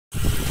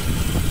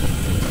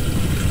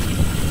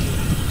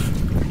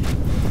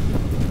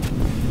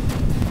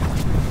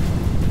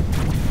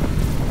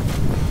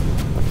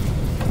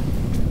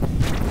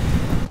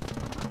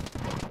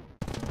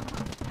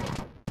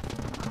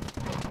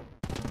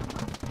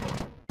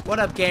What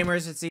up,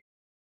 gamers? It's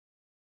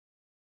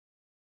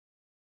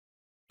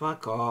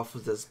Fuck off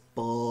with this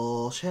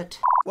bullshit.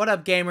 What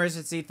up, gamers?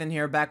 It's Ethan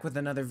here, back with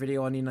another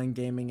video on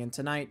ENunnGaming, and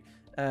tonight,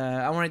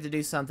 I wanted to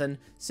do something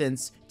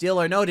since Deal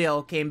or No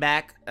Deal came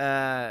back,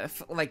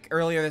 like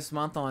earlier this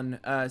month on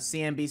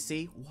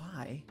CNBC.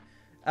 Why?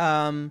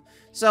 I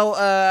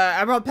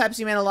brought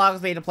Pepsi9072 along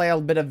with me to play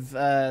a bit of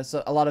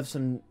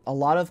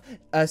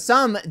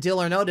some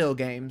Deal or No Deal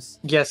games.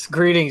 Yes,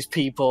 greetings,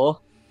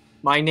 people.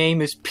 My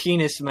name is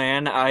Penis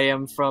Man. I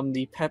am from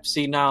the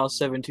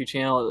Pepsi9072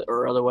 channel,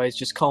 or otherwise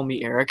just call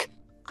me Eric.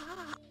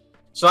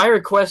 So I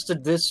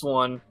requested this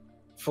one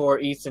for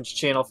Ethan's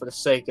channel for the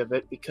sake of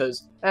it,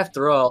 because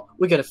after all,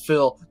 we gotta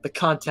fill the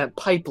content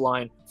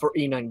pipeline for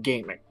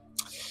ENunnGaming.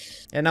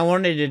 And I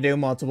wanted to do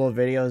multiple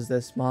videos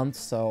this month,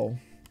 so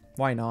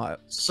why not?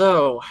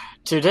 So,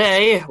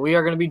 today we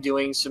are going to be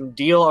doing some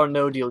Deal or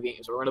No Deal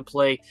games. We're going to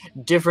play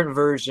different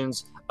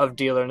versions of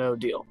Deal or No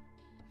Deal.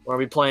 We're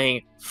going to be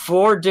playing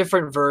 4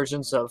 different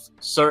versions of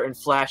certain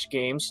Flash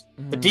games.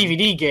 The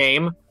DVD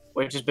game,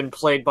 which has been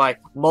played by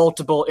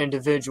multiple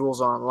individuals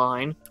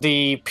online.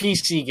 The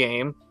PC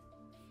game.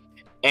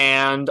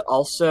 And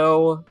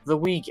also the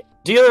Wii game.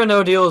 Deal or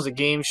No Deal is a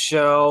game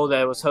show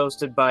that was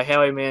hosted by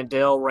Howie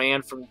Mandel,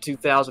 ran from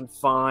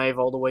 2005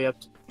 all the way up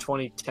to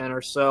 2010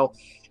 or so.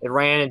 It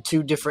ran in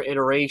 2 different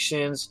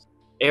iterations,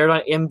 aired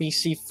on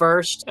NBC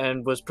first,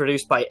 and was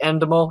produced by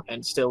Endemol,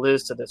 and still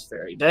is to this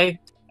very day.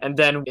 And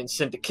then in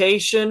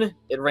syndication,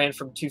 it ran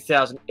from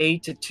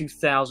 2008 to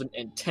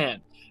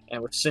 2010,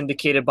 and was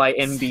syndicated by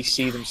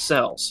NBC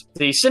themselves.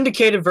 The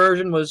syndicated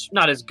version was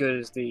not as good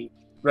as the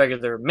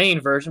regular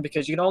main version,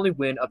 because you can only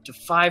win up to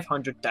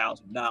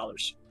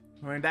 $500,000.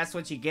 I mean, that's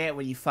what you get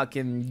when you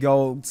fucking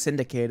go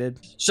syndicated.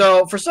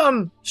 So, for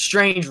some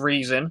strange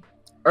reason,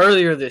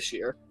 earlier this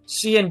year,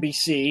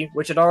 CNBC,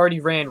 which had already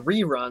ran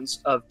reruns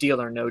of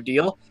Deal or No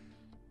Deal,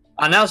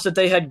 announced that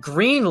they had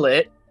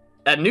greenlit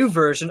a new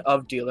version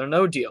of Deal or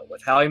No Deal,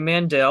 with Howie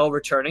Mandel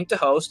returning to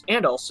host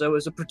and also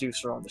as a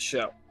producer on the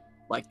show.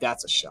 Like,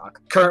 that's a shock.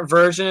 Current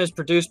version is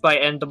produced by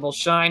Endemol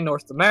Shine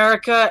North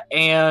America,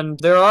 and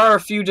there are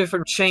a few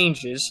different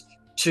changes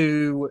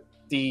to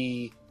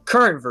the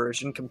current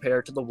version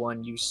compared to the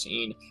one you've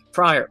seen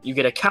prior. You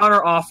get a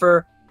counter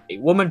offer, a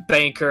woman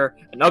banker,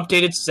 an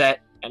updated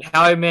set, and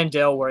Howie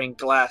Mandel wearing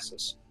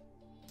glasses.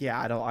 Yeah,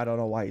 I don't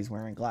know why he's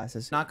wearing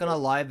glasses. Not gonna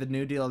lie, the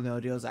new Deal or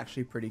No Deal is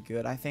actually pretty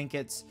good. I think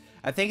it's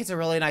a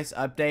really nice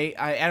update.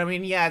 I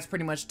mean, yeah, it's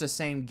pretty much the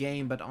same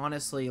game, but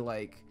honestly,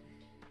 like,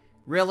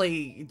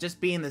 really just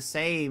being the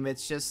same,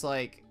 it's just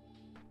like,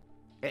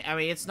 I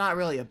mean, it's not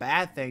really a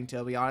bad thing,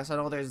 to be honest. I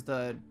know there's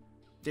the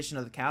addition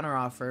of the counter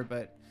offer,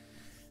 but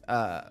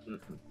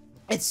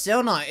it's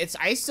still not.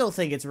 I still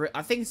think it's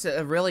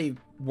a really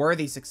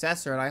worthy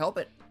successor, and I hope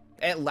it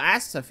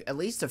lasts at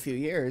least a few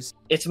years.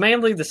 It's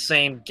mainly the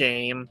same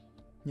game.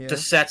 Yeah. The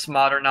set's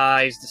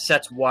modernized, the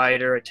set's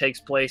wider. It takes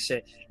place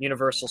at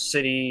Universal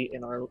Studios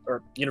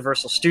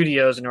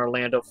in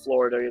Orlando,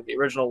 Florida. The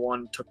original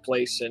one took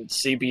place in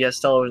CBS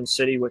Television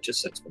City, which has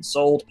since been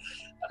sold.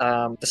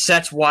 The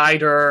set's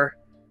wider.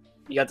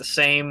 You got the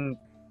same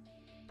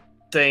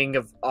thing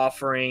of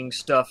offering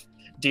stuff,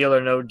 Deal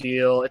or No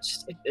Deal.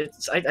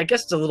 I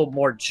guess it's a little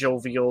more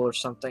jovial or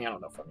something. I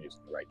don't know if I'm using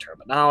the right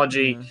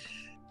terminology.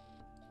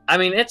 I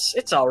mean,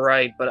 it's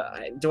alright,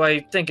 but do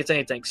I think it's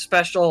anything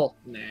special?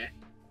 Nah.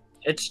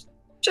 It's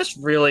just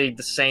really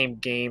the same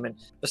game, and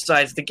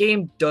besides, the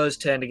game does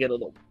tend to get a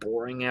little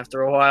boring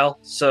after a while,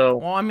 so...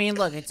 Well, I mean,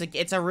 look, it's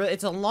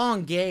a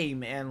long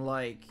game, and,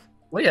 like...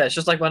 Well, yeah, it's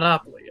just like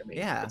Monopoly. I mean,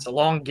 yeah. It's a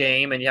long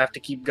game, and you have to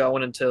keep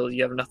going until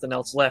you have nothing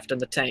else left in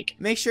the tank.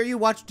 Make sure you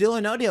watch Deal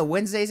or No Deal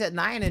Wednesdays at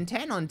 9 and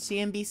 10 on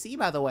CNBC,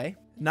 by the way.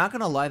 Not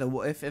gonna lie,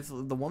 if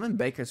the woman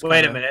baker's...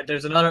 Wait a minute,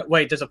 there's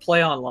a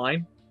play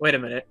online? Wait a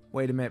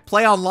minute.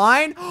 Play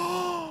online?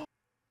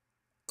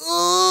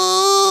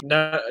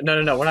 No,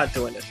 we're not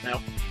doing this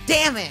now.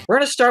 Damn it! We're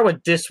gonna start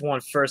with this one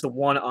first, the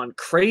one on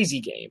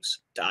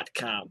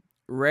crazygames.com.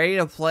 Ready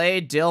to play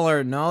Deal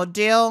or No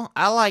Deal?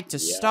 I like to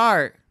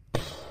start.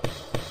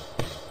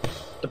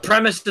 The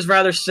premise is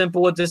rather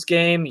simple with this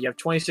game. You have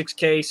 26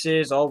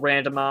 cases, all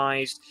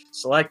randomized.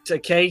 Select a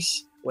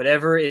case.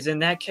 Whatever is in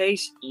that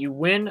case, you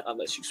win,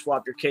 unless you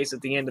swap your case at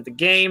the end of the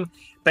game.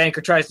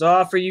 Banker tries to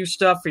offer you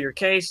stuff for your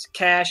case,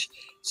 cash.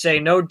 Say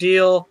no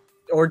deal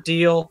or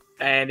deal.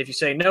 And if you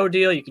say no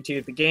deal, you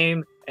continue the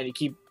game, and if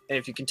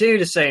you continue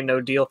to say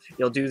no deal,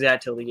 you'll do that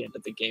till the end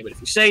of the game. But if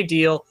you say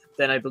deal,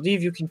 then I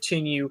believe you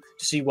continue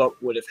to see what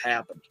would have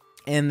happened.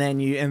 And then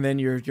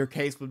your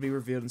case would be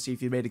revealed and see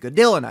if you made a good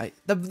deal or not.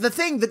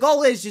 The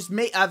goal is just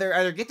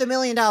either get the $1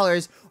 million or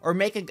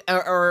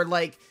or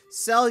like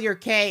sell your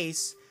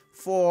case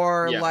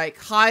for like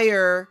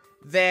higher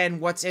than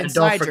what's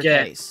inside your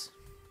case.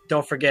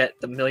 Don't forget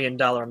the $1 million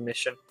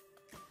mission.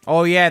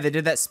 Oh yeah, they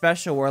did that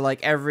special where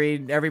like every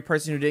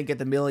person who didn't get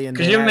the $1 million.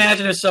 Could you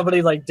imagine if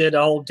somebody like did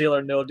a whole Deal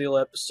or No Deal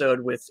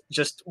episode with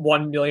just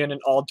 1 million in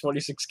all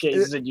 26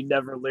 cases and you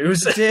never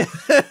lose?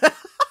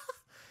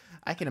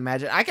 I can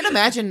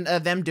imagine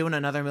them doing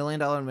another $1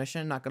 million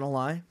mission. Not gonna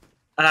lie.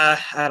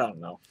 I don't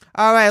know.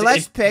 All right,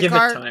 let's pick give it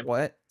our time.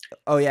 What?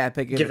 Oh yeah,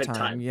 give Give it it time.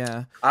 time.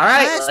 Yeah. All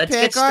right, Let's get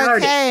pick our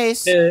started.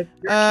 case. Your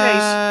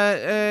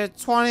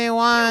case.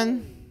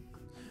 21.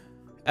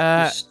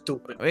 You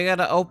stupid. We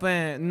gotta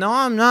open. No,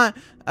 I'm not.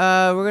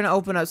 We're gonna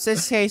open up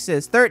 6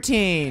 cases.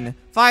 13,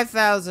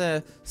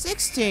 5,000,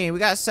 16. We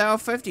got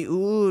 750.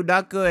 Ooh,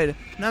 not good.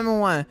 Number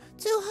 1,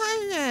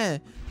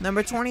 200.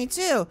 Number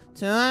 22,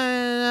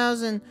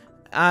 200,000.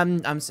 I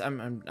don't know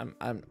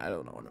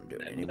what I'm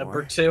doing anymore.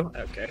 Number 2.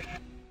 Okay.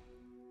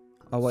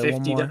 Oh wait,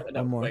 $50.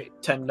 one more. Wait,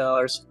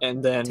 $10,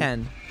 and then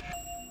 10.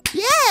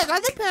 Yeah,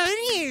 got the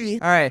penny.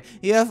 All right,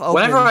 you have opened.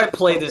 Whenever I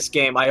play this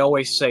game, I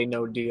always say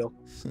no deal.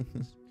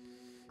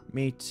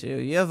 Me too.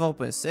 You have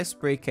opened 6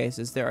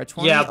 briefcases. There are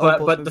 20. Yeah,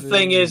 but the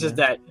thing is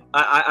that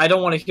I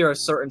don't want to hear a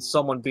certain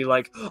someone be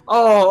like,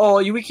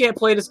 we can't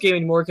play this game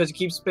anymore because you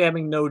keep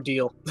spamming no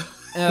deal.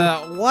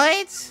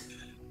 What?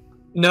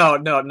 No.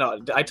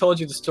 I told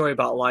you the story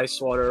about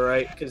Lyswater,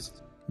 right?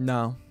 Because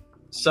No.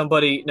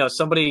 somebody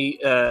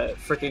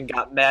freaking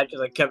got mad because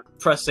I kept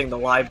pressing the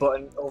lie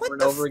button over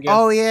and over again.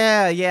 Oh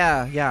yeah.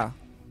 Yeah,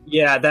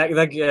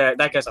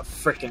 that guy's a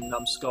freaking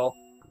numbskull.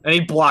 And he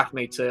blocked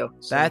me too.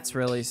 So. That's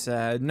really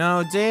sad.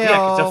 No deal.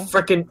 Yeah,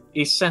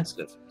 he's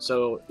sensitive,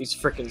 so he's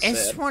freaking sad.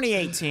 It's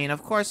 2018.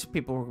 Of course,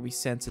 people will be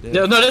sensitive.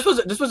 No,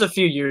 this was a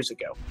few years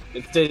ago.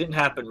 It didn't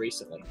happen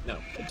recently. No,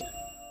 it didn't.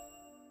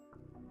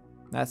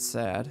 That's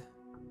sad.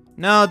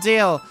 No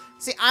deal.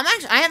 See, I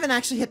haven't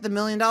actually hit the $1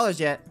 million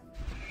yet.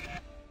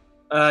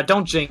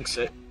 Don't jinx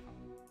it.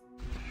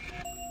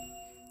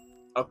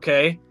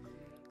 Okay.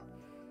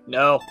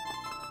 No.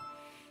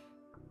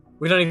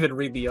 We don't even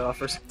read the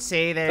offers.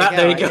 See, there you go.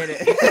 There you go. I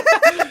hit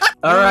it.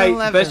 All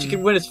right, best you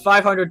can win is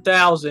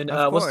 500,000.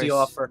 What's the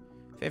offer?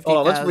 50,000. Hold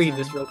on, let's read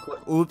this real quick.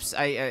 Oops,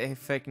 I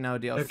fake no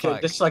deal. Okay,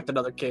 Fuck. just select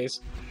another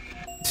case.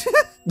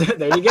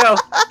 There you go.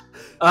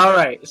 All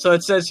right, so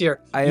it says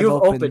here, you've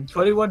opened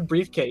 21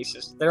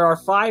 briefcases. There are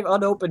 5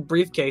 unopened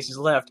briefcases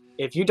left.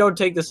 If you don't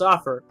take this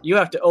offer, you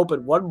have to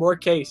open 1 more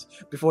case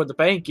before the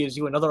bank gives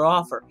you another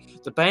offer.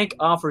 The bank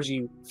offers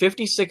you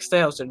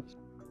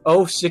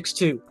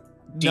 56,062.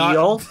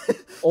 Deal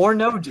or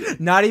no deal?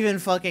 Not even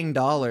fucking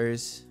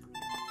dollars.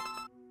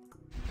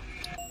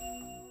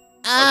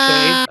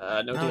 Okay,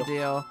 no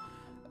deal.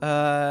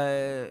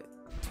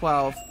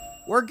 12.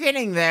 We're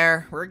getting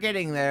there.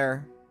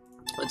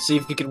 Let's see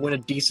if you can win a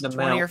decent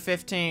 20 amount. or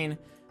 15.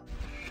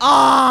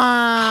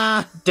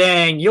 Ah!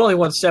 Dang, you only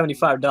won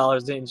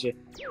 $75, didn't you?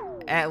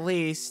 At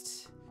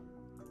least.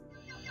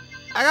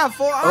 I got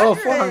 400. Oh,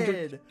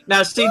 400.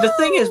 Now, see, the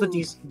thing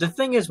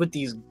is with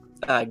these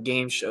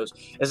game shows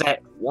is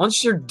that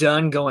once you're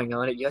done going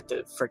on it, you have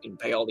to freaking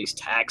pay all these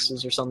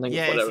taxes or something.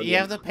 Yeah, whatever. you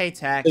have to pay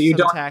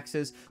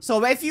taxes.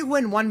 So if you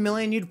win 1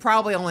 million, you'd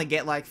probably only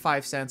get like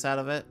 5 cents out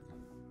of it.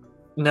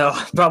 No,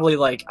 probably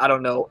like, I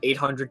don't know,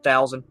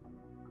 800,000.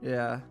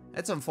 Yeah,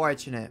 it's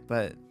unfortunate,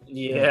 but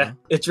yeah,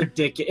 it's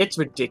ridiculous. It's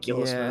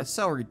ridiculous. Yeah, man. it's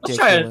so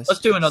ridiculous. Let's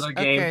do another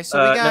game. Okay,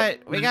 so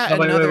we got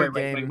another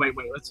game. Wait.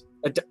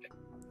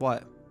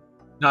 What?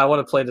 No, I want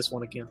to play this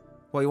one again.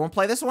 Well, you want to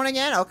play this one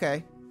again?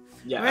 Okay.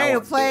 Yeah. Ready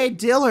to play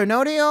Deal or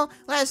No Deal?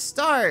 Let's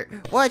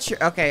start. What's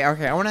your... Okay.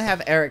 I want to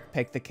have Eric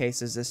pick the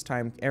cases this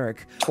time.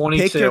 Eric.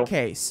 22. Pick your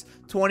case.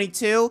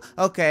 22?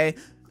 Okay.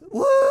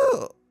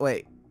 Woo!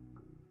 Wait.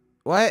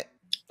 What?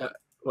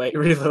 Wait,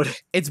 reload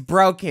it. It's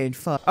broken.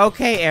 Fuck.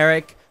 Okay,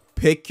 Eric.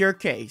 Pick your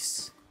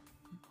case.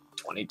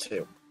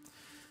 22.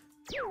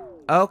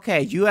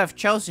 Okay, you have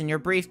chosen your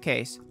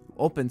briefcase.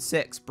 Open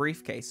 6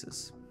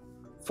 briefcases.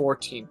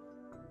 14.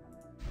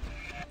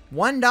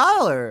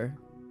 $1.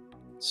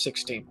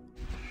 16.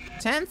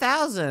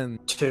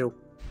 10,000. 2.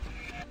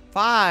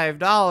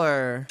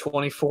 $5.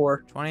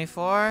 24.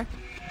 24.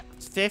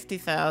 It's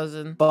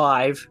 50,000.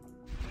 5.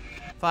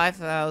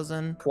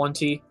 5,000.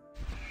 20.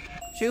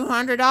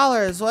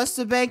 $200. What's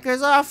the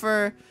banker's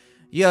offer?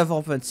 You have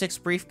opened 6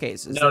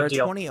 briefcases. No there are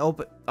deal. 20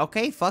 open.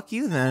 Okay, fuck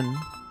you then.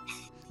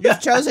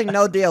 You've chosen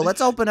no deal.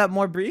 Let's open up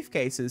more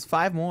briefcases.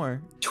 5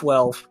 more.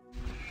 12.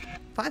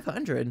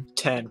 500.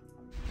 10.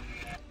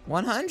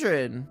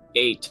 100.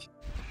 8.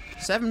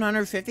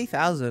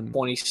 750,000.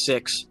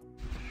 26.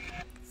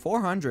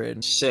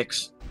 400.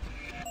 6.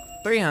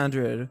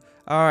 300.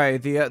 All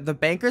right, the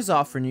banker's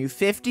offering you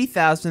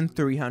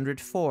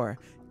 50,304.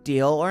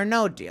 Deal or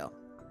no deal?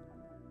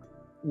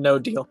 No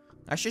deal.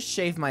 I should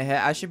shave my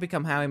head. I should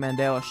become Howie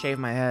Mandel. Shave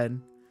my head.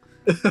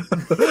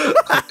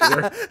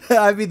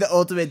 I'd be the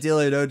ultimate deal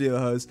or no deal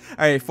host.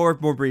 All right, 4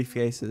 more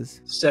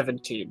briefcases.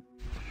 17.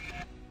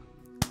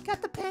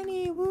 Got the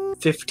penny. Woo.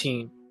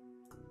 15.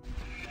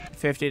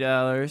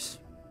 $50.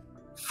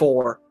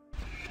 4.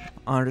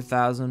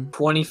 100,000.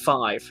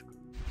 25.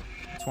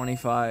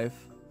 25.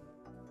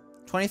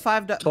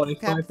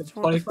 $25.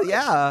 25.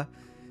 Yeah.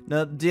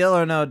 No deal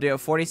or no deal.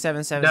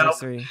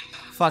 47,763.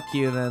 Fuck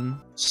you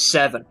then.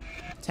 7.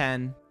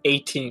 10.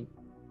 18.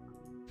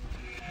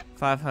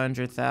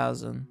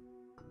 500,000.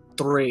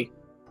 3.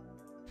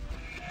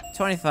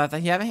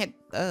 25. You haven't hit.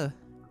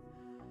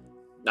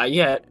 Not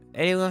yet.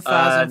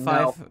 81,000.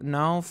 No.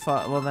 No.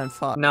 Fuck. Well then,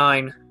 fuck.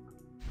 9.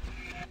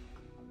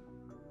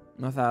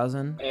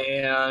 1,000.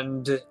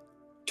 And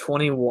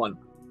 21.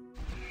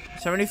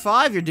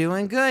 75. You're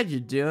doing good. You're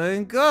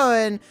doing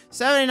good.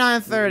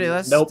 79.30.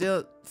 Let's Nope.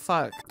 still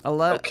fuck.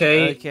 11.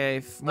 Okay.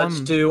 Okay.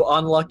 Let's do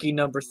unlucky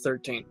number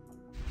 13.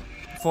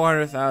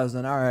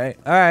 400,000. All right.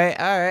 All right.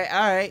 All right.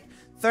 All right.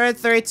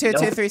 32, Nope.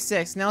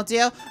 236. No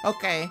deal.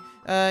 Okay.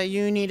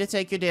 You need to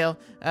take your deal.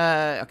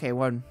 Okay.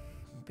 One.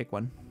 Pick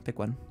one. Pick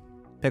one.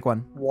 Pick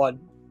one. 1.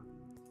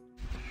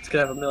 It's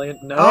gonna have a million.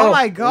 No. Oh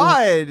my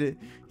god.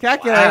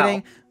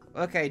 Calculating.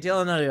 Okay.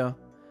 Deal or no deal?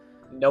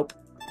 Nope.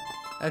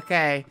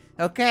 Okay.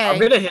 Okay. I'm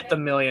gonna hit the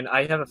million.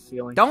 I have a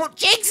feeling. Don't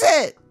jinx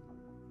it.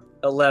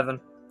 11.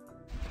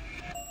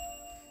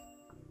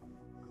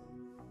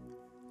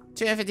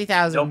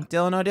 250,000. Nope.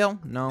 Deal or no deal?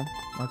 No.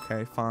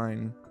 Okay.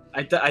 Fine.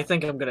 I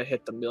think I'm gonna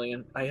hit the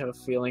million. I have a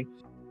feeling.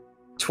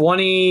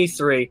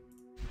 23.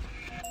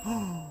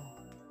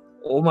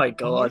 Oh my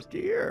god. Oh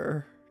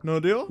dear. No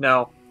deal?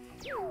 No.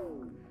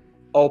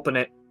 Open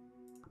it.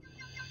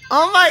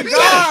 Oh my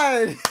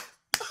god!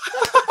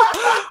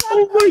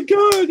 Oh my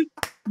god.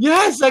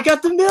 Yes, I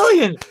got the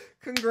million.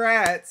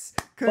 Congrats.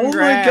 Oh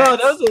my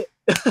god, that was it.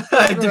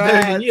 I did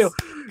better than you.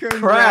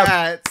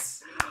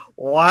 Congrats.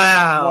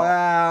 Wow.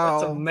 Wow.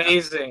 That's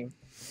amazing.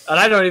 And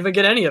I don't even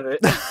get any of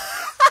it.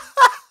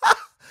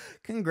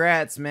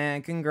 Congrats,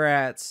 man.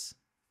 Congrats.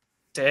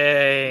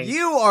 Dang.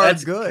 You are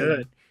That's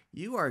good.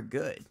 You are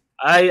good.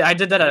 I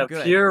did that out of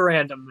Good. pure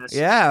randomness.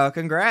 Yeah,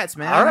 congrats,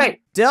 man. All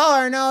right. Deal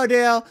or no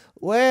deal?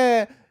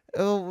 Where?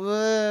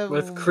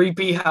 With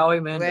creepy Howie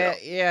Mandel.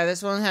 Yeah,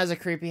 this one has a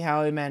creepy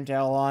Howie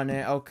Mandel on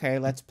it. Okay,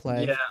 let's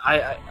play. Yeah,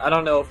 I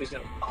don't know if he's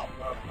gonna pop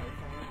up.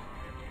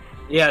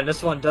 Yeah,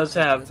 this one does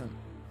have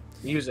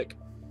music.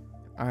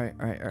 Alright.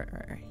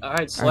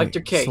 Alright, select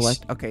your case.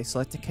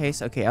 Select a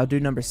case. Okay, I'll do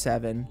number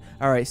 7.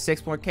 Alright,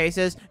 6 more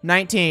cases.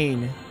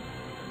 19.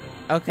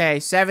 Okay,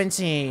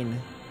 17.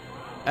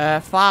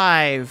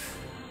 5.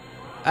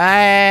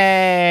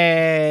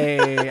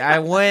 Hey, I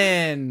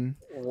win.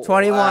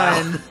 21.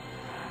 Wow.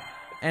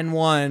 And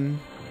 1.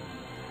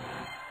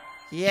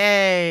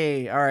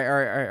 Yay!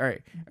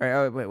 Alright.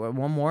 Alright, wait,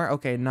 one more?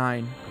 Okay,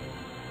 9.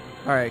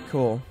 Alright,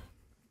 cool.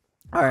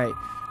 Alright.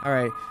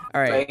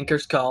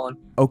 Banker's calling.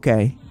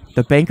 Okay.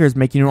 The banker is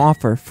making an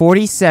offer.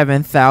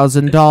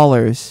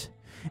 $47,000.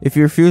 If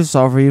you refuse this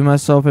offer, you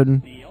must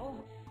open...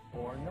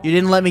 You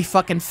didn't let me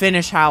fucking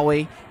finish,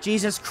 Howie.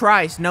 Jesus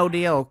Christ, no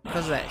deal.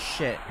 Because of that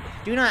shit.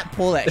 Do not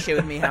pull that shit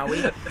with me,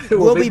 Howie.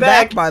 We'll be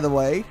back, by the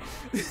way.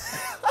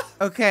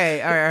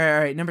 Okay,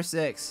 alright. Number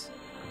 6.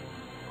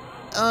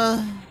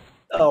 Oh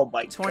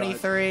my god.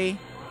 23.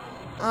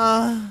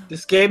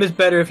 This game is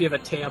better if you have a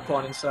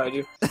tampon inside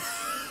you.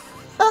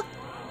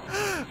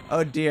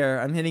 Oh dear,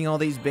 I'm hitting all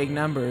these big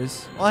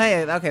numbers. Well,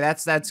 hey, okay,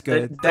 that's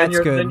good. Then That's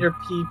good. Then your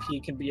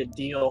PP can be a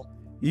deal.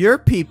 Your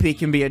PP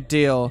can be a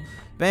deal.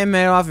 Ban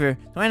made offer.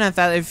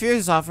 29,000. If you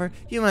refuse this offer,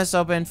 you must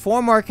open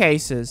 4 more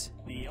cases.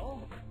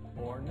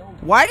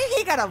 Why did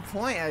he got a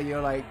point at you?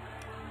 Like,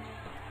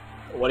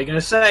 What are you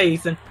gonna say,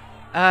 Ethan?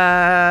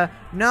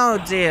 no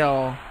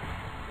deal.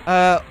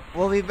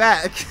 We'll be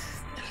back.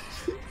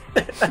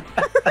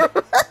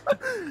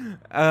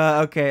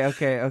 Okay.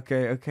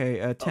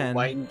 10. Oh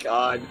my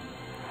god.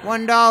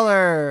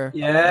 $1.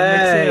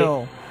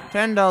 Yay.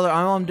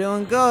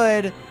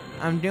 $10.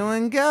 I'm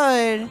doing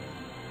good.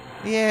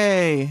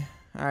 Yay.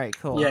 Alright,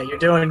 cool. Yeah, you're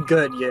doing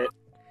good yet.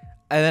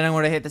 And then I'm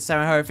gonna hit the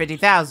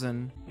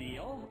 750,000.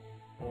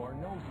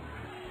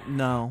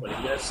 No. What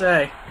are you gonna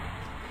say?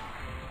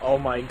 Oh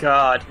my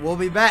god. We'll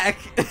be back.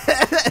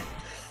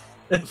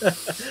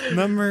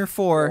 Number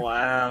 4.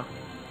 Wow.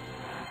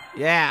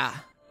 Yeah.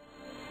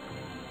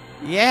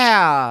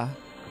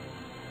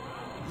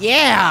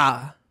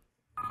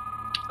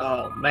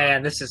 Oh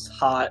man, this is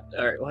hot.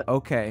 Alright, what?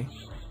 Okay.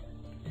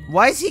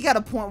 Why has he got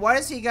a point? Why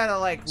does he gotta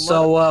like?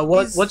 So,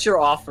 what's your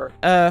offer?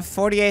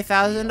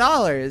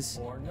 $48,000.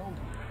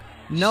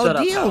 No Shut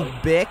up, deal, Howie.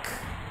 Bick.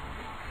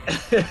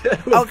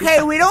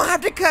 Okay, we don't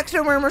have to cut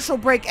to commercial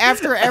break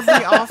after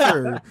every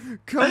offer.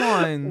 Come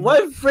on.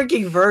 What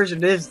freaking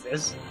version is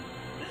this?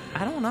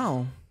 I don't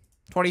know.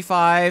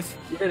 25.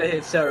 You're gonna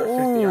hit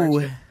 750, aren't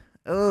you?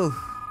 Ooh.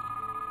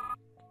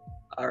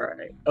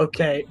 Alright.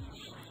 Okay.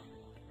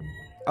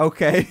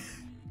 Okay.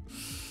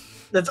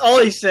 That's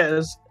all he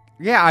says.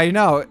 Yeah, I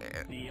know.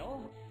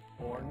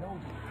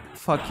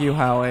 Fuck you,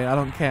 Howie. I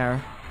don't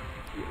care.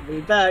 We'll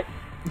be back.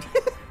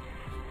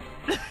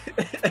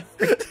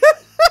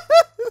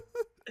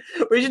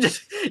 We should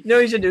just, you know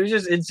what we should do? We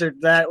just insert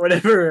that,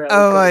 whatever.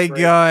 Oh my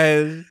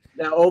god.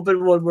 Now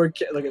open one more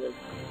look at it.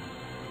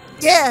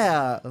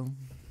 Yeah.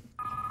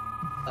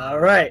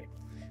 Alright.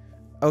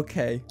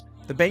 Okay.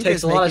 The bank Takes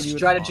is a lot of making you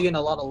strategy and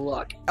a lot of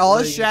luck. all What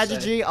the are you gonna say?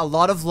 strategy, a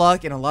lot of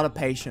luck, and a lot of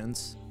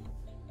patience.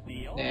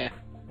 Nah.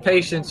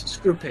 Patience.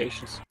 Screw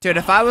patience. Dude,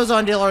 if I was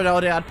on Deal or No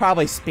Deal, I'd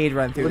probably speed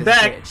run through We're this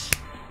back. bitch.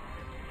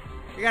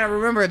 You gotta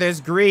remember, there's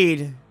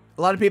greed.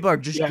 A lot of people are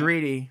just Yeah.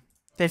 greedy.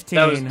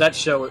 15. That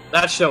show is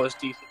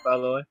decent, by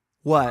the way.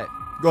 What?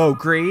 Oh,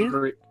 greed?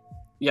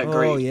 Yeah, Oh,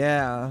 great.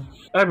 yeah.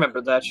 I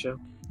remember that show.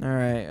 All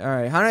right.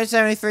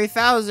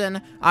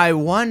 173,000. I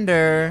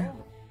wonder.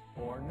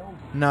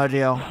 No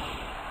deal.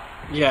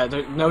 Yeah,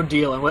 no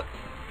deal. And what?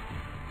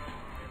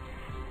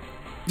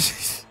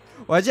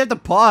 Why'd you have to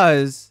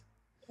pause?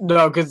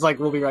 No, because like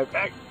we'll be right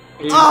back.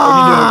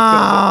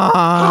 Ah!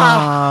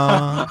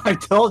 I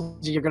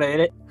told you you're gonna hit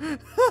it.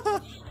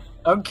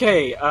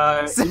 Okay,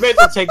 you may as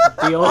well take the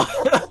deal.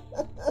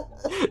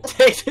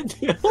 Take the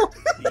deal.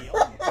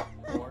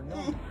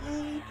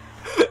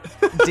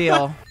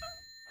 Deal.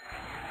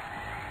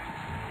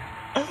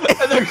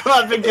 And they're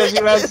gone because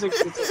you had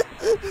 66.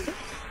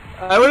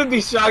 I wouldn't be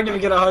shocked if you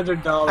get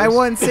 $100. I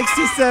won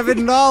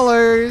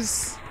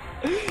 $67.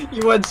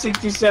 You won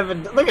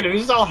 67. Look at him,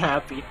 he's all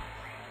happy.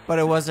 But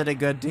it wasn't a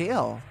good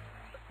deal.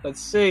 Let's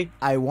see.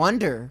 I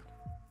wonder.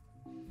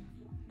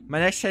 My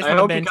next chase I would have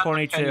hope been you got the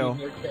penny 22. in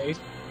your case.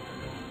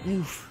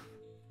 Oof.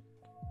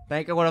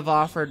 Banker would have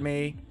offered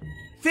me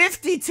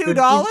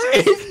 $52.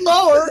 It's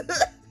lower. Alright,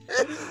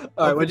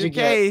 Open what'd you your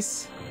get?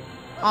 case.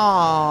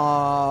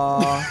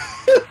 Aww.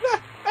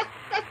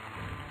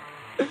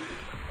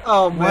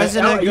 Oh man,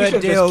 Wasn't a you good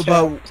should've deal, just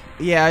but checked.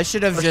 yeah, I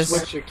should have Or just.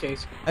 switch your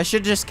case. I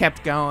should just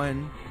kept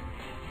going.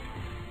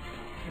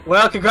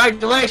 Well,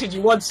 congratulations,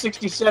 you won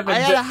 67. I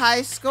had a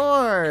high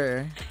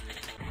score.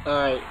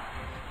 Alright.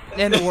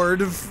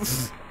 N-word.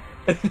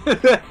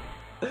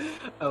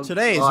 Oh,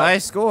 Today's God. high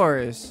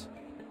scores.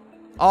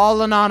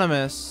 All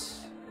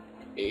anonymous.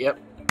 Yep.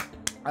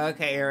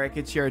 Okay, Eric,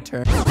 it's your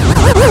turn.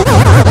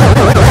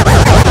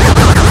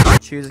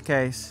 Choose a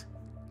case.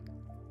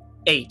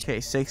 8. Okay,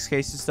 6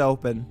 cases to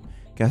open.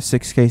 Got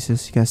 6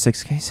 cases. You got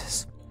 6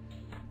 cases.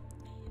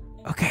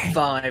 Okay.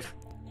 5.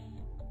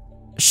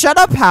 Shut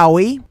up,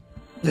 Howie.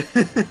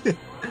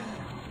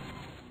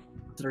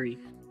 3.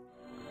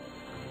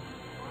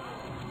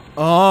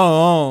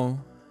 Oh.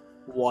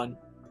 1.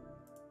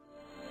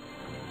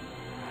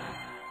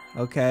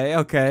 Okay,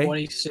 okay.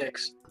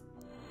 26.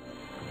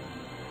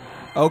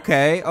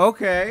 Okay,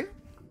 okay.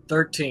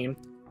 13.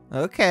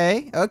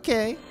 Okay,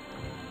 okay.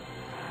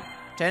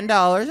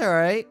 $10,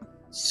 alright.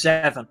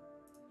 7.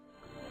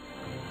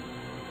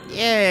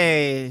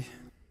 Yay.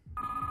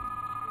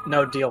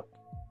 No deal.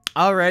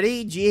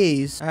 Already?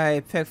 Jeez.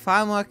 Alright, pick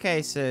 5 more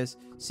cases.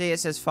 See, it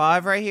says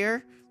 5 right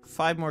here.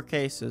 5 more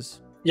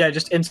cases. Yeah,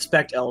 just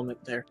inspect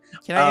element there.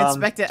 Can I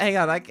inspect it? Hang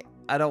on,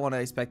 I don't want to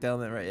inspect the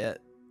element right yet.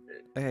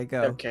 Okay,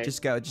 go. Okay.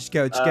 Just go, just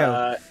go, just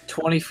go.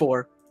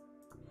 24.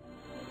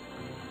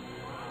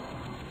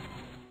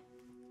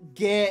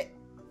 Get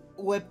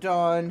whipped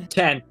on.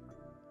 10.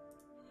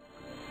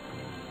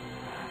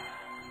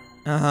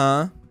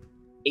 Uh-huh.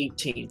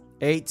 18.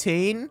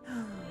 18?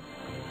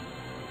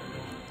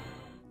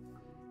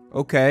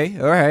 Okay,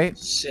 alright.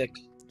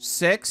 6.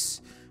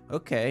 6?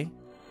 Okay.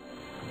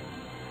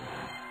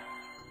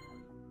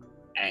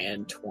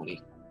 And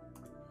 20.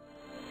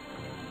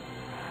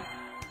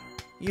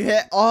 You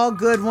hit all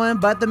good one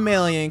but the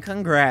million.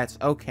 Congrats.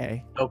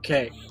 Okay.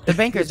 Okay. The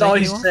banker's That's all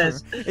making he you offer.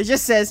 says. It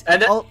just says,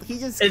 And oh, he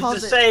just It's calls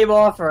the it. same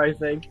offer, I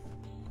think.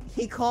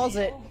 He calls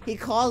it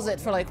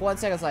for like 1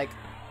 second. It's like,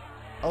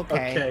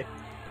 okay. Okay.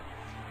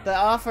 The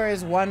offer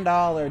is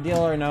 $1, deal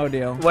or no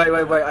deal. Wait.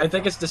 I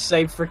think it's the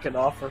same freaking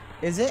offer.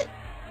 Is it?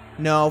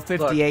 No,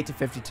 58 to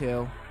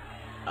 52.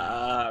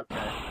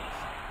 Okay.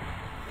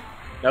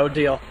 No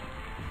deal.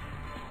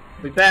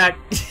 Be back.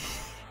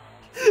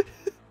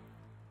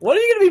 What are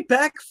you gonna be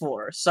back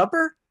for?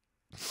 Supper?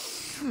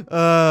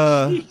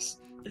 Jeez.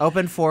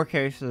 Open 4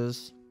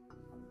 cases.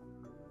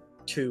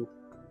 2.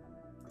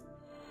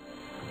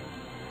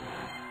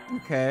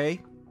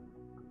 Okay.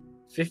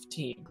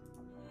 15.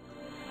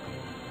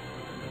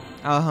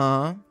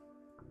 Uh-huh.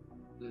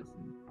 Mhm.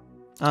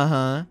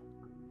 Uh-huh.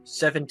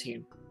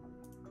 17.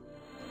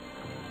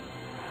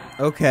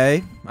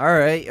 Okay.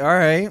 Alright,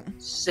 alright.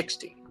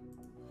 60.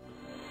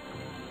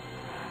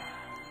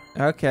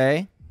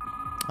 Okay.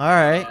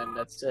 Alright. And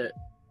that's it.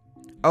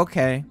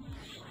 Okay.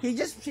 He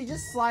just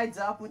slides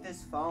up with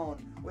his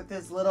phone, with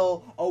his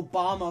little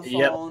Obama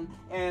phone,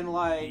 and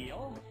like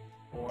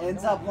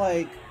ends up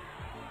like,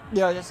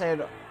 just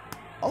saying,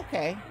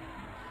 okay,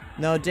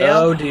 no deal.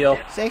 No deal.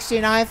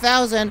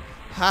 69,000.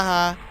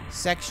 Haha.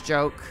 Sex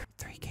joke.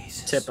 3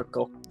 cases.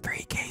 Typical.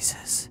 3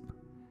 cases.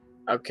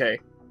 Okay.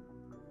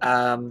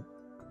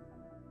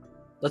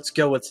 Let's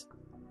go with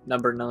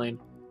number 9.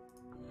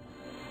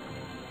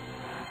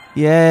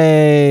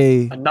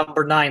 Yay. A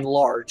number 9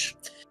 large.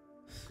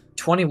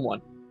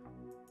 21.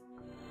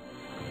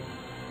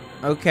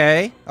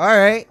 Okay. All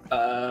right.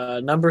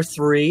 Number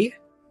 3.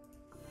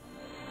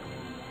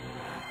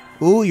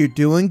 Ooh, you're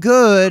doing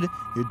good.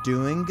 You're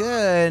doing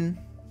good.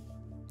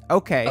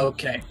 Okay.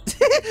 Okay.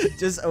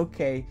 Just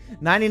okay.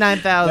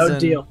 99,000. No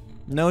deal.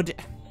 No deal.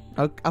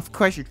 Of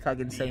course you're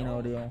gonna say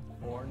no deal.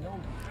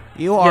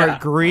 You are Yeah.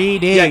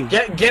 greedy. Yeah,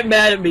 get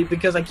mad at me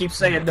because I keep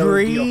saying no deal.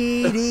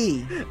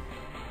 Greedy.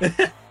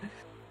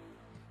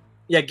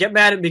 Yeah, get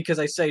mad at me because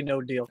I say no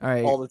deal All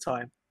right. all the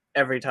time.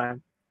 Every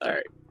time.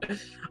 Alright.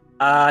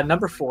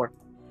 Number 4.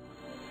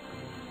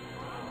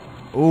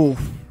 Ooh.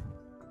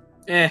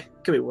 Could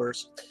be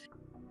worse.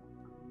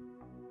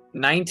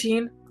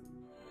 19.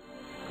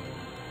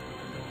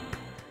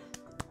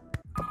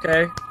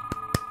 Okay.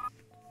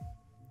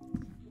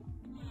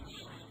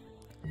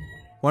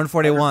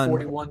 141.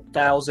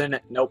 41,000.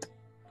 Nope.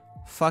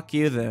 Fuck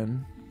you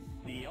then.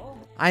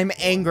 I'm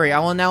angry. I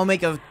will now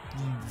make a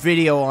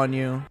video on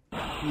you.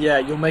 Yeah,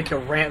 you'll make a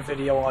rant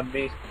video on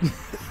me.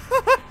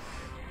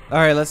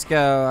 Alright, let's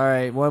go.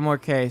 Alright, one more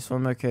case.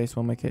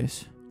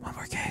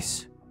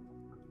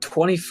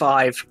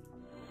 25.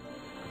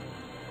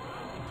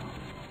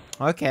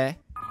 Okay.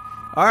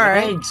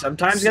 Alright. Hey,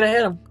 sometimes gonna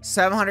hit him.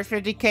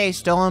 750k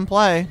still in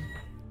play.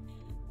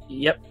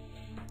 Yep.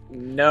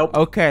 Nope.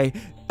 Okay.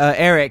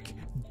 Eric,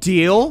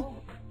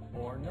 deal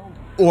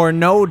or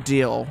no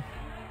deal?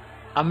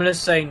 I'm gonna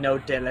say no,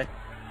 Dele.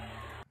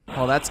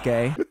 Oh, that's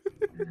gay.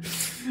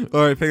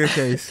 Alright, pick a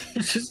case.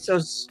 It's just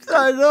so.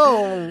 I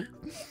know.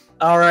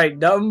 All right,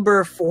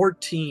 number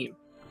 14.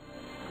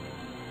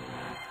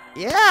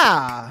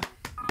 Yeah.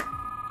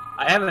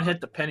 I haven't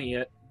hit the penny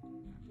yet.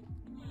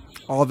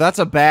 Oh, that's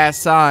a bad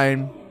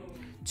sign.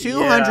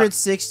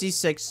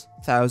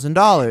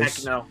 $266,000.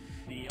 Heck no.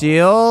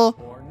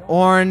 Deal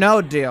or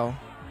no deal?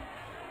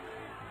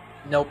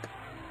 Nope.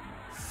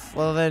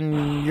 Well,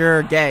 then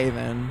you're gay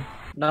then.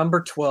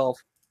 Number 12.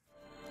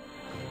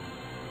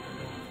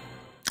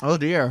 Oh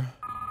dear.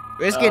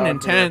 It's getting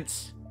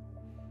intense.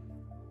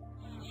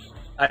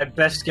 I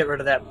best get rid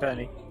of that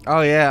penny.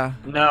 Oh yeah.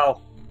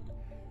 No.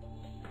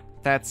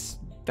 That's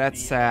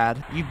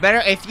sad. You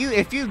better if you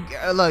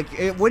look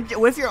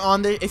if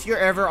you're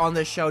ever on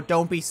this show,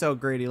 don't be so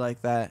greedy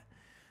like that.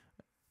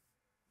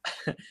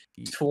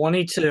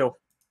 22.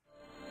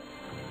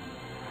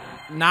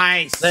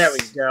 Nice. There we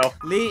go.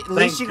 At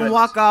least you can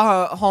walk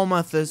out home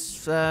with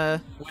this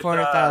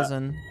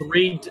 400,000.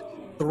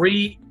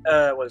 Three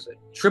what is it?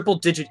 Triple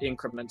digit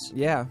increments.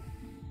 Yeah.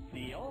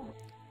 Deal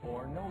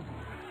or no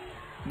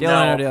deal? Deal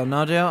or no deal?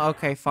 No deal?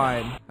 Okay,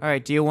 fine.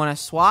 Alright, do you want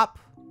to swap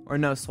or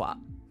no swap?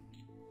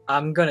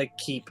 I'm gonna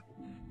keep.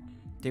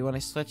 Do you want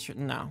to switch?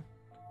 No.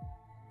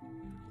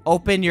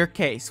 Open your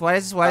case. Why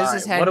does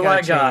this head what do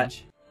I got?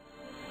 change?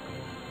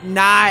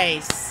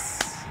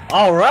 Nice.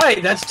 All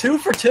right, that's 2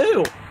 for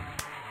 2.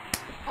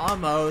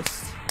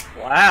 Almost.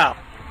 Wow.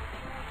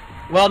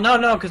 Well,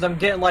 no, because I'm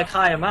getting like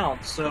high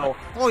amounts, so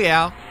Oh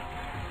yeah.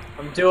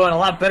 I'm doing a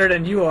lot better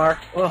than you are.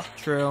 Ugh.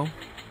 True.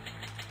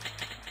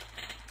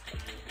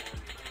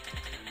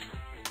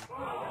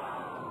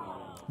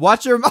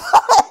 Watch your mouth.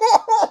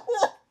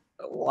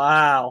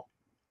 Wow.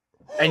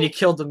 And you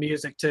killed the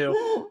music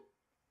too.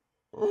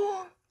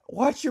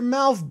 Watch your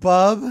mouth,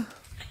 bub.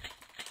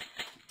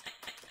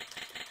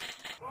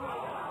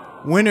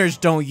 Winners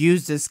don't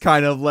use this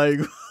kind of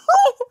language.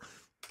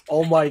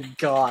 Oh my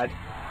god.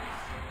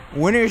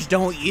 Winners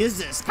don't use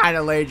this kind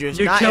of language.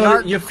 You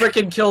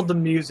freaking killed the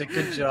music.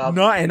 Good job.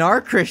 Not in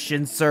our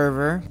Christian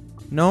server.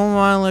 No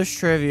mindless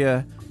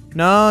trivia.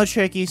 No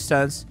tricky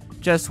stunts.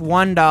 Just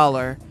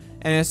 $1.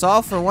 And it's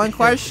all for one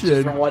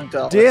question. For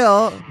 $1.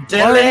 Deal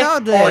Dele or no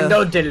deal? or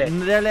no Dele?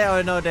 Dele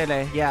or no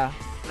Dele, yeah.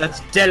 That's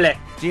Dele.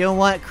 Do you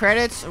want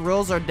credits,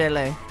 rules, or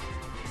Dele?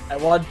 I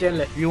want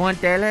Dele. You want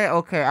Dele?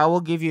 Okay, I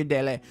will give you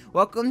Dele.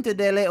 Welcome to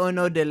Dele or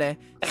no Dele.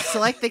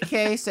 Select the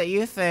case that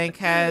you think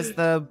has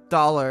the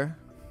dollar.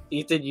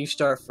 Ethan, you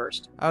start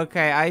first.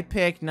 Okay, I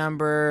pick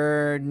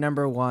number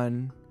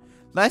 1.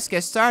 Let's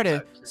get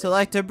started.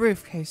 Select a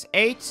briefcase.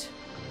 8.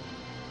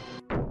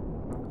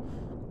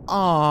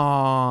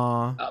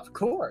 Aww. Of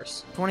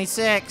course.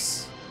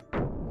 26.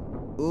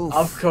 Oof.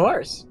 Of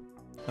course.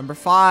 Number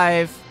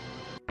 5.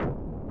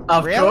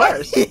 Of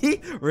course.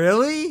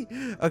 Really?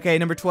 Okay,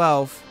 number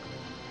 12.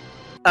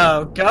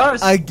 Of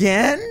course.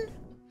 Again?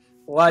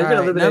 Wow, you're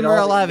gonna eliminate number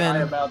all 11.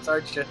 the amounts,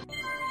 aren't you?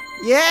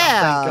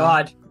 Yeah. Thank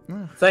God.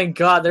 Thank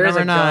God there is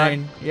Number a God.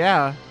 9.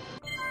 Yeah.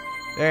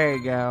 There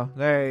you go.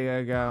 There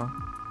you go.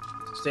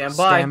 Stand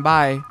by. Stand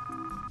by.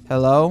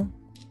 Hello?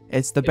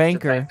 It's the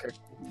banker.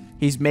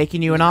 He's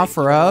making you an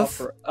offer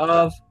of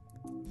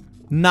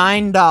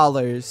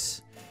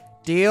 $9.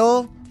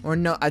 Deal or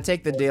no? I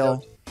take the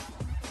deal.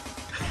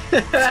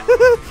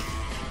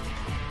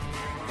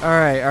 All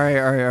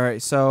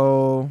right.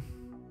 So,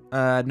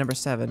 number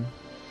 7.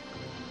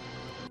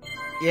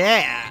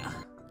 Yeah.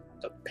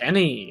 The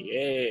penny,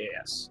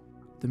 yes.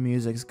 The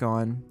music's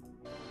gone.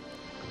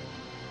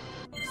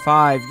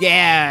 5.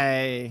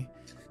 Yay.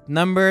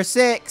 Number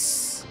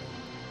 6.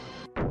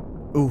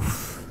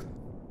 Oof.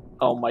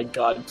 Oh my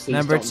God! Please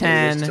Number don't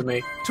 10. do this to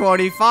me.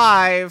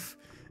 25.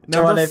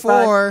 Number 25.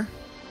 4.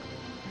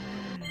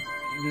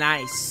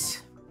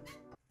 Nice.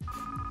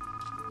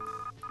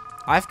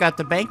 I've got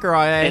the banker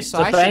on it, It's so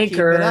the I should keep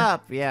banker. it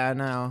up. Yeah, I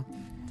know.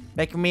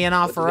 Making me an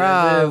offer you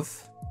gonna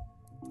of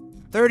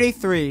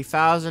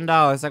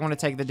 $33,000. I'm gonna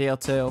take the deal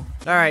too.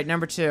 All right,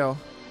 number 2. All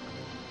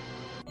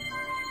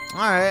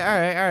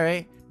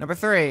right. Number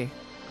 3.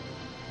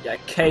 Yeah,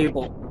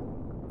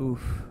 cable.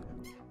 Oof.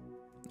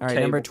 All right,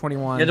 Cable. number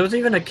 21. Yeah, there was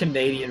even a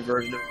Canadian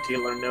version of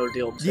Deal or No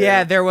Deal too.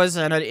 Yeah, there was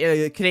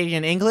a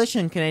Canadian English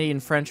and Canadian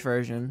French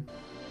version.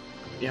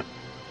 Yep.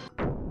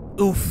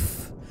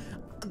 Oof.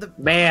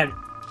 Man,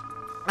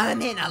 I'm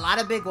hitting a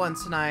lot of big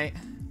ones tonight.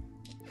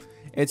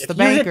 It's if the you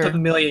banker. hit the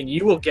million,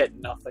 you will get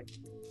nothing.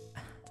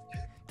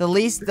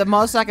 The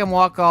most I can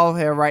walk all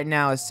here right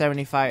now is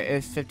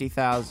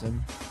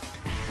 50,000.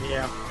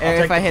 Yeah.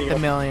 If I hit the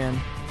million.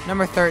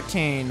 Number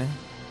 13.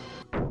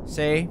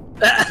 See?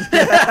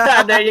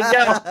 There you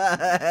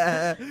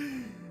go.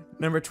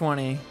 Number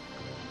 20.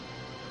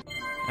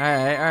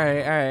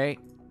 Alright.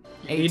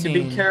 You need to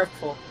be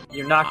careful.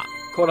 You knock,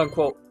 quote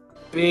unquote,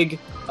 big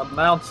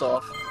amounts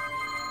off.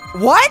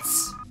 What?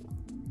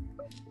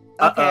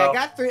 Okay, Uh-oh. I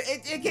got 3.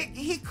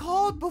 He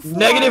called before.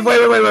 Negative,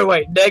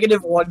 wait.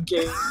 Negative 1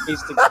 case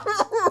to go.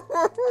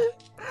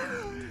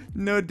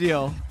 No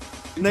deal.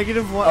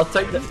 Negative 1. I'll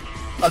take the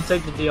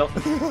deal.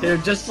 Here,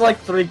 just like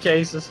 3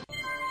 cases.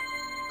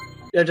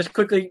 Yeah, just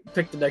quickly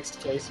pick the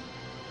next case.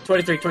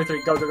 23, go.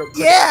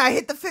 Yeah, I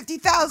hit the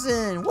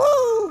 50,000.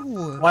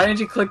 Woo! Why didn't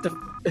you click the...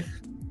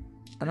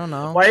 I don't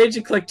know. Why didn't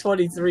you click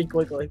 23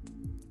 quickly?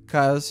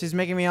 Cause he's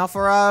making me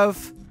offer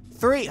of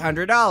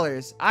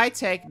 $300. I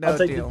take no I'll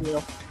take deal. the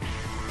deal.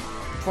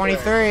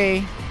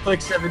 23.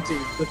 Click 17.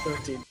 Click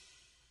 17.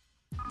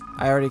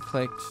 I already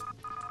clicked.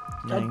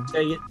 God 9.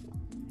 dang it.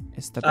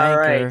 It's the banker.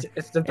 Alright,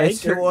 it's the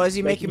banker. Who was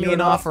he making me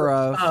an offer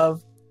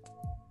of?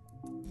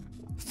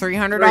 $300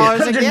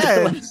 $300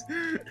 again.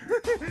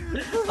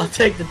 I'll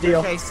take the deal.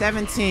 Okay,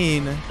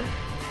 17.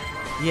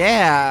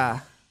 Yeah.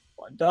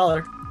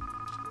 $1.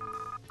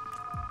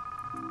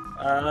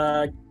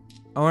 I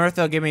wonder if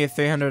they'll give me a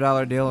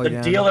 $300 deal The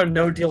again. deal or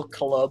no deal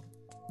club.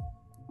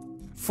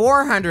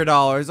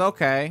 $400.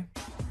 Okay.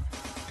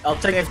 I'll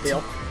take the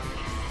deal.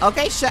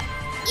 Okay,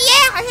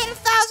 yeah, I hit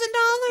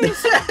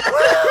 $1,000.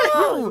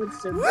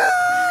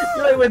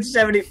 You only win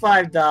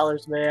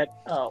 $75, man.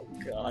 Oh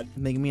god.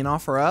 Making me an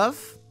offer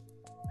of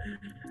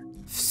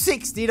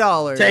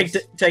 $60.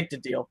 Take the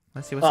deal.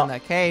 Let's see what's in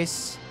that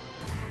case.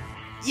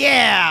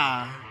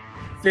 Yeah.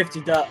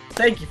 $50.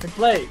 Thank you for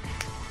playing.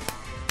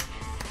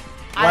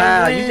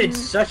 Wow, you did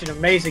such an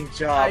amazing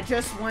job. I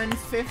just won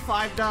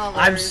 $5.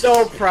 I'm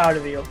so proud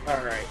of you.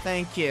 Alright.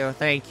 Thank you.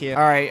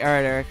 Alright,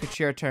 Eric, it's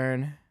your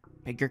turn.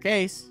 Pick your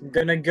case. I'm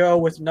gonna go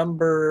with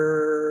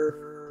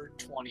number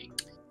 20.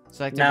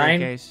 Select 9.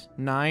 every case.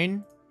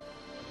 9.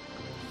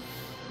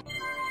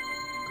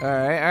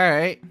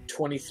 Alright.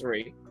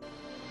 23.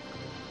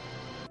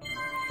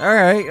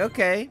 Alright,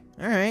 okay.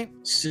 Alright.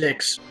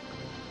 6.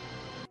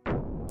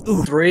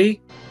 Ooh.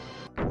 3.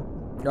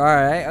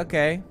 Alright,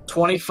 okay.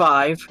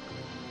 25.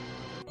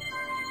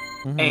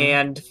 Mhm.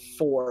 And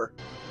 4.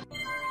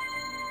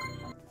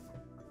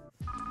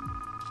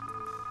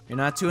 You're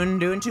not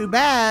doing too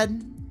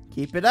bad.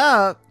 Keep it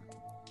up.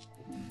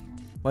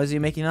 What is he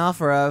making an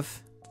offer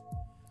of?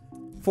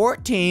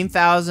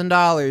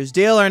 $14,000.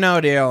 Deal or no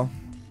deal?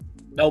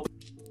 Nope.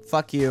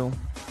 Fuck you.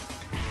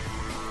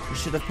 You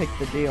should have picked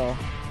the deal.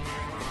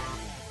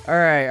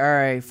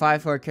 Alright.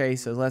 5 more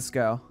cases. Let's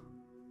go.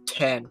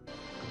 10.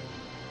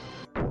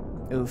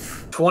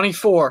 Oof.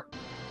 24.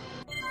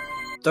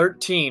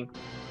 13.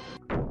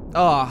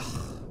 Oh.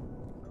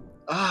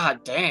 Ah,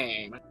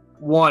 dang.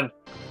 1.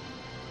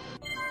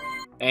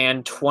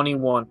 And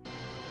 21.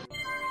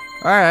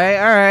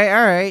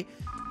 Alright.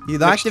 You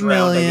knocked Mixed a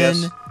round, I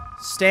million. guess.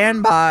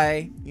 Stand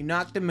by. You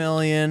knocked a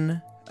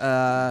million.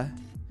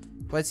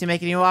 What's he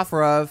making you an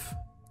offer of?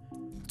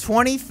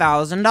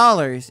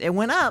 $20,000. It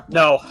went up.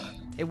 No.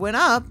 It went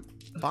up.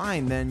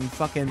 Fine, then. You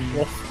fucking...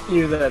 Well, f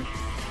you then.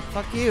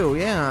 Fuck you,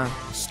 yeah.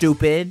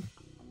 Stupid.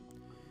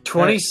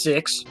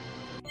 26.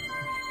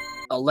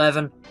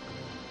 11.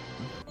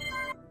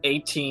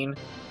 18.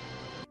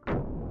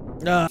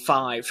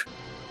 5.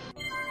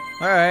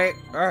 Alright.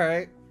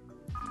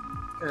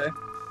 Okay.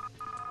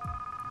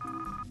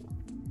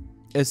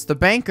 It's the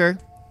banker.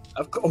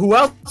 Who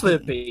else would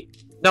it be?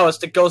 No, it's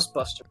the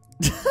Ghostbuster.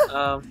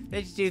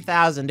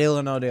 52,000. Deal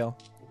or no deal?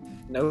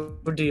 No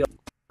deal.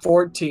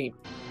 14.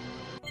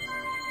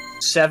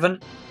 7.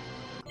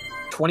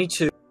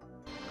 22.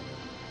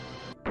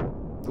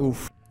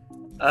 Oof.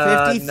 No.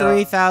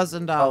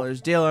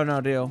 $53,000. Deal or no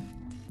deal?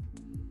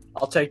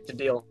 I'll take the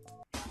deal.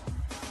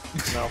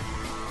 No.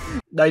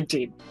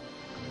 19.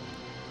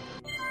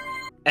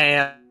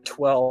 And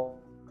 12.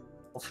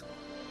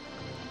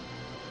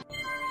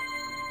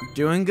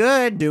 Doing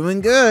good.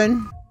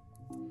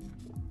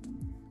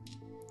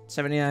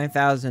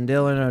 79,000.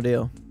 Deal or no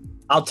deal?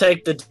 I'll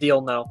take the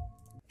deal now.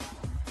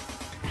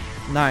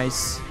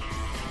 Nice.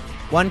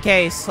 1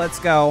 case. Let's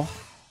go.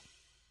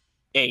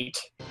 8.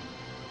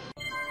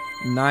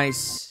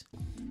 Nice.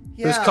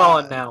 Who's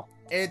calling now?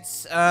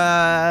 It's,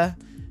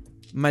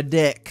 my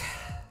dick.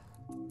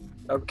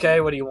 Okay,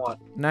 what do you want?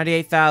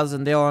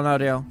 98,000. Deal or no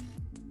deal?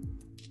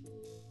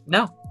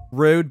 No.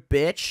 Rude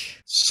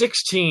bitch.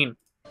 16.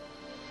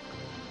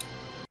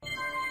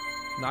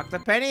 Knock the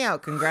penny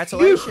out.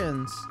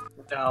 Congratulations.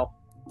 No.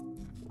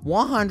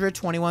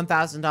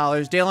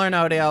 $121,000. Deal or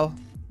no deal?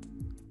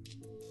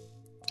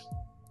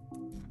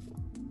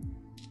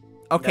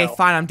 Okay, No.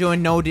 fine. I'm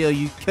doing no deal.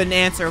 You couldn't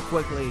answer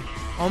quickly.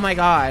 Oh my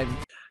god.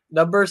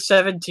 Number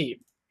 17.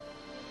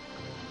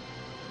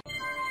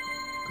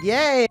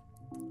 Yay.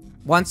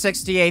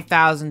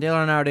 168,000. Deal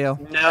or no deal?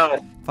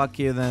 No. Fuck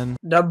you then.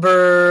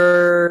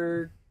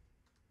 Number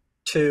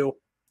 2.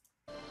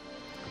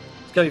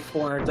 It's gotta be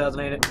 400,000,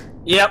 ain't it?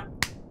 Yep.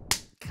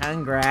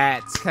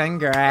 Congrats.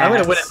 Congrats. I'm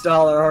gonna win $1,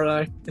 aren't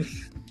I?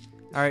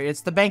 Alright, it's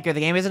the banker. The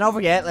game isn't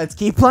over yet. Let's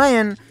keep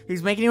playing.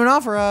 He's making you an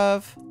offer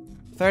of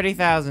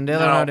 30,000.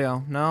 Deal or no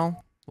deal?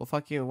 No? Well,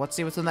 fuck you. Let's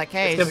see what's in that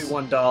case. It's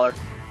gonna be $1.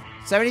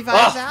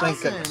 75,000. Oh,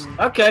 thank goodness.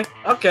 Okay,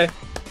 okay.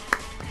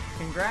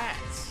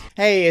 Congrats.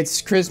 Hey,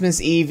 it's Christmas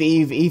Eve,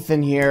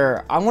 Ethan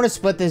here. I want to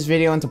split this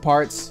video into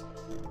parts.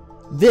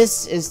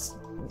 This is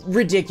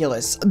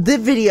ridiculous. The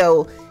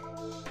video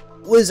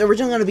was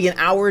originally going to be 1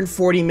 hour and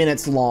 40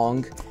 minutes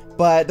long,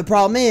 but the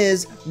problem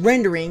is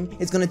rendering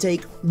is going to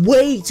take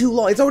way too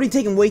long. It's already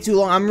taken way too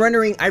long. I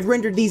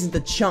rendered these into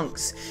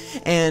chunks,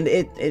 and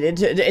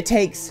it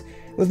takes,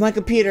 with my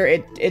computer,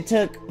 it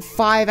took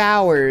 5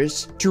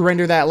 hours to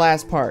render that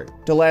last part,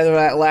 to render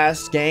that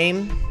last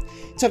game.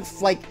 It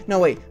took like, no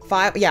wait,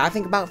 5, yeah, I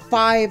think about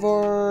 5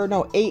 or,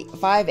 no, 8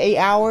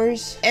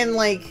 hours, and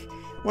like,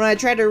 when I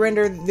tried to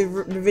render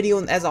the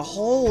video as a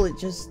whole, it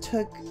just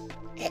took,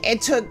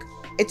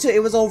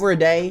 it was over a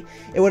day.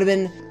 It would have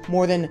been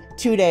more than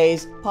 2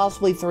 days,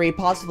 possibly 3,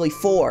 possibly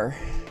 4.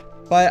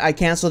 But I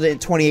canceled it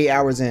 28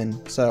 hours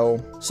in,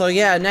 so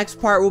yeah, next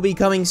part will be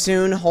coming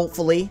soon,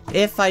 hopefully.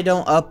 If I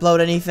don't upload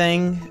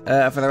anything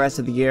for the rest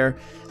of the year,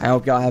 I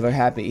hope y'all have a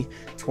happy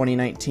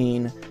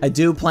 2019. I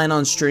do plan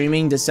on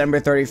streaming December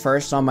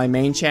 31st on my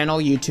main channel,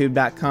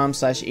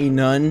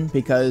 youtube.com/ENunn,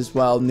 because,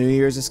 well, New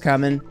Year's is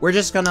coming. We're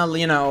just gonna,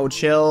 you know,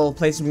 chill,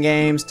 play some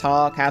games,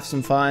 talk, have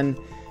some fun,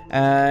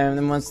 and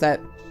then once that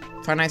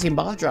 2019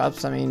 ball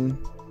drops, I mean,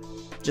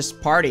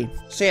 just party.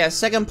 So yeah,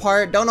 second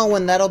part, don't know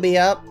when that'll be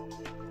up,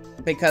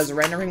 because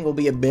rendering will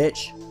be a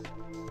bitch.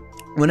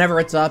 Whenever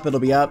it's up,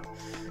 it'll be up.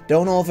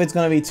 Don't know if it's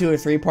gonna be 2 or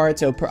 3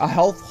 parts.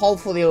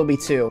 Hopefully it'll be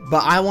 2.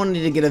 But I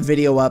wanted to get a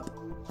video up,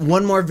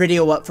 one more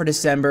video up for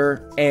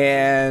December,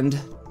 and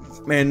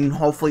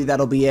hopefully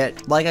that'll be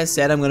it. Like I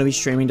said, I'm gonna be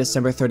streaming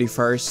December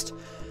 31st.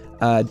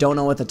 Don't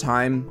know what the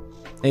time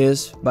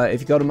is, but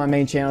if you go to my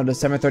main channel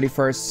December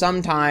 31st,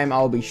 sometime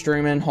I'll be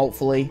streaming,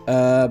 hopefully.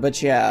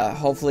 But yeah,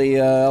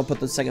 hopefully I'll put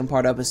the second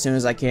part up as soon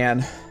as I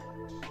can.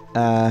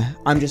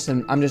 I'm just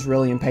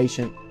really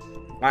impatient.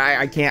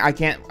 I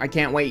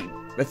can't wait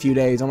a few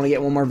days. I want to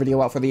get one more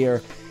video out for the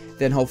year,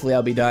 then hopefully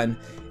I'll be done,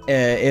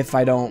 if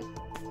I don't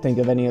think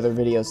of any other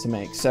videos to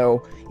make.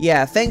 So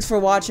yeah, thanks for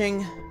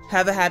watching.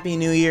 Have a happy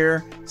new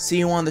year. See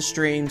you on the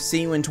stream. See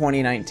you in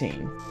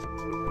 2019.